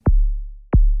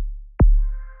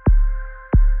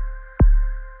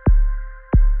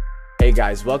Hey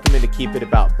guys, welcome into Keep It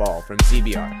About Ball from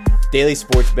ZBR, daily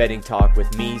sports betting talk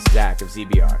with me, Zach of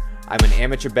ZBR. I'm an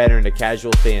amateur bettor and a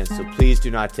casual fan, so please do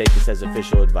not take this as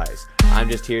official advice. I'm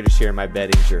just here to share my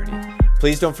betting journey.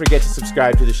 Please don't forget to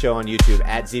subscribe to the show on YouTube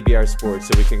at ZBR Sports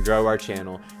so we can grow our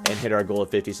channel and hit our goal of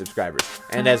 50 subscribers.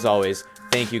 And as always,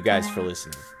 thank you guys for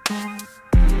listening.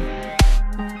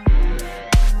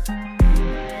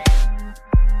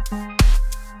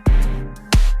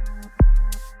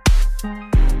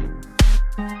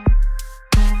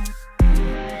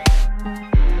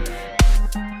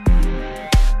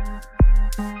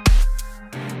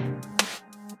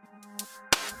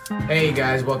 Hey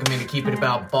guys, welcome into Keep It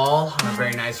About Ball on a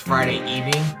very nice Friday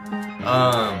evening.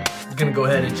 Gonna go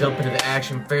ahead and jump into the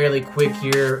action fairly quick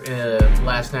here.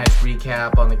 Last night's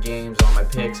recap on the games, on my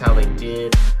picks, how they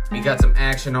did. We got some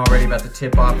action already about to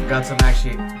tip off. We got some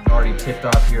actually already tipped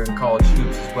off here in college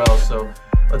hoops as well. So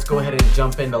let's go ahead and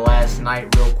jump into last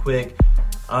night real quick.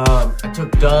 I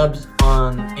took dubs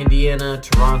on Indiana,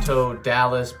 Toronto,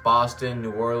 Dallas, Boston,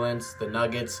 New Orleans, the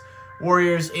Nuggets,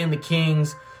 Warriors, and the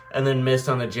Kings. And then missed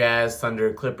on the Jazz,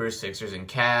 Thunder, Clippers, Sixers, and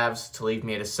Cavs to leave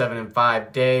me at a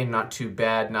 7-5 day. Not too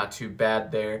bad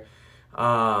there.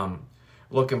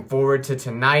 Looking forward to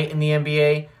tonight in the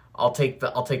NBA. I'll take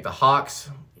the Hawks,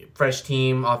 fresh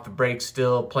team off the break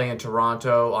still, playing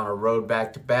Toronto on a road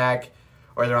back-to-back.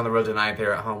 Or they're on the road tonight. They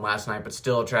were at home last night, but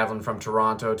still traveling from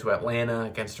Toronto to Atlanta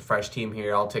against a fresh team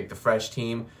here. I'll take the fresh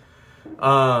team.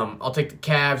 I'll take the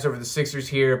Cavs over the Sixers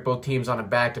here. Both teams on a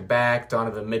back-to-back.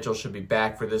 Donovan Mitchell should be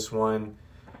back for this one.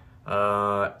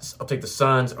 I'll take the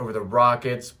Suns over the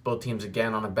Rockets. Both teams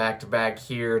again on a back-to-back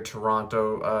here.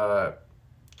 Toronto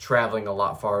traveling a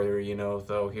lot farther,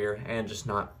 though here. And just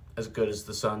not as good as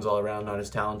the Suns all around, not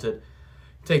as talented.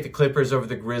 Take the Clippers over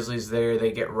the Grizzlies there.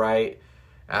 They get right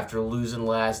after losing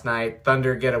last night.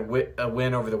 Thunder get a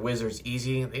win over the Wizards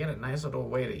easy. They got a nice little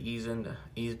way to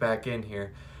ease back in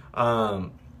here. I'll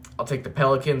take the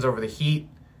Pelicans over the Heat.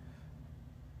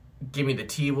 Give me the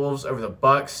T-Wolves over the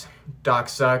Bucks. Doc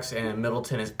sucks and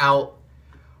Middleton is out.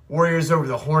 Warriors over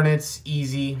the Hornets,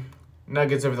 easy.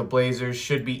 Nuggets over the Blazers,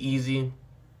 should be easy.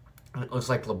 It looks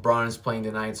like LeBron is playing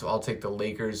tonight, so I'll take the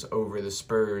Lakers over the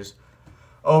Spurs.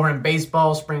 Over in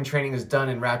baseball, spring training is done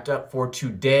and wrapped up for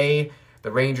today.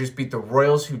 The Rangers beat the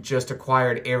Royals, who just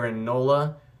acquired Aaron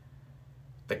Nola.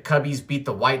 The Cubbies beat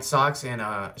the White Sox in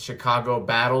a Chicago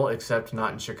battle, except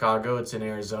not in Chicago. It's in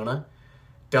Arizona.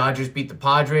 Dodgers beat the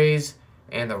Padres,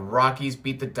 and the Rockies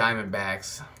beat the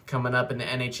Diamondbacks. Coming up in the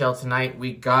NHL tonight,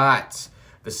 we got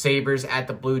the Sabres at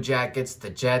the Blue Jackets, the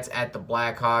Jets at the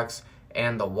Blackhawks,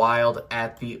 and the Wild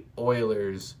at the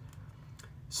Oilers.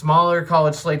 Smaller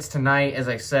college slates tonight, as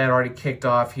I said, already kicked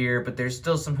off here, but there's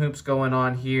still some hoops going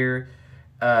on here.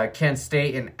 Kent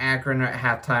State and Akron are at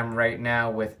halftime right now,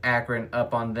 with Akron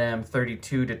up on them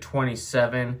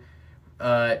 32-27.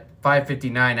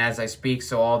 5:59 as I speak,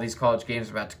 so all these college games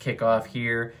are about to kick off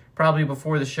here, probably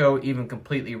before the show even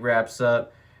completely wraps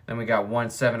up. Then we got 1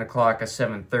 7 o'clock, a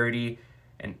 7:30,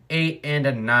 an 8, and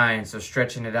a 9, so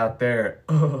stretching it out there.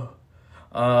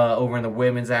 Over in the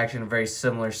women's action, a very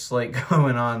similar slate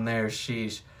going on there.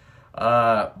 Sheesh.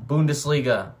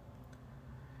 Bundesliga.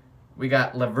 We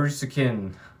got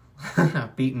Leverkusen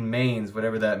beating Mainz,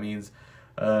 whatever that means,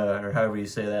 or however you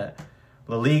say that.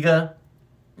 La Liga,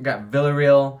 we got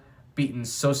Villarreal beating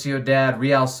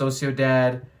Real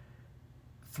Sociedad,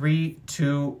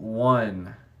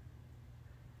 3-1.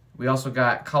 We also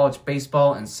got college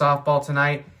baseball and softball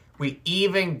tonight. We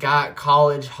even got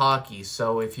college hockey.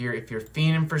 So if you're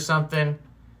fiending for something,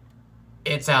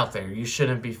 it's out there. You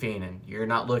shouldn't be fiending. You're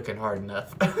not looking hard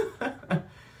enough.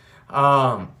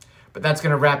 But that's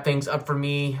going to wrap things up for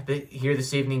me here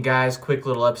this evening, guys. Quick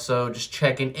little episode, just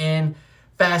checking in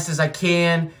fast as I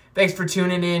can. Thanks for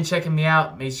tuning in, checking me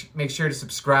out. Make sure to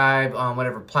subscribe on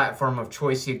whatever platform of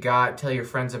choice you got. Tell your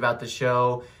friends about the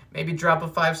show. Maybe drop a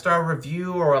 5-star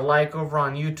review or a like over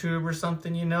on YouTube or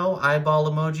something,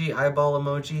 Eyeball emoji.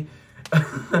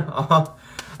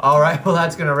 All right, well,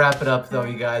 that's going to wrap it up, though,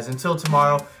 you guys. Until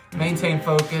tomorrow, maintain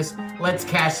focus. Let's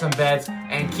cash some bets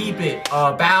and keep it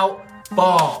about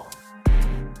ball.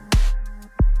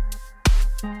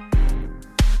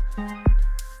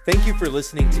 Thank you for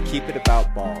listening to Keep It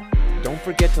About Ball. Don't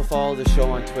forget to follow the show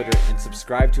on Twitter and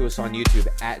subscribe to us on YouTube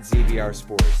at ZBR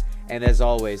Sports. And as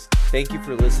always, thank you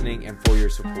for listening and for your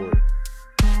support.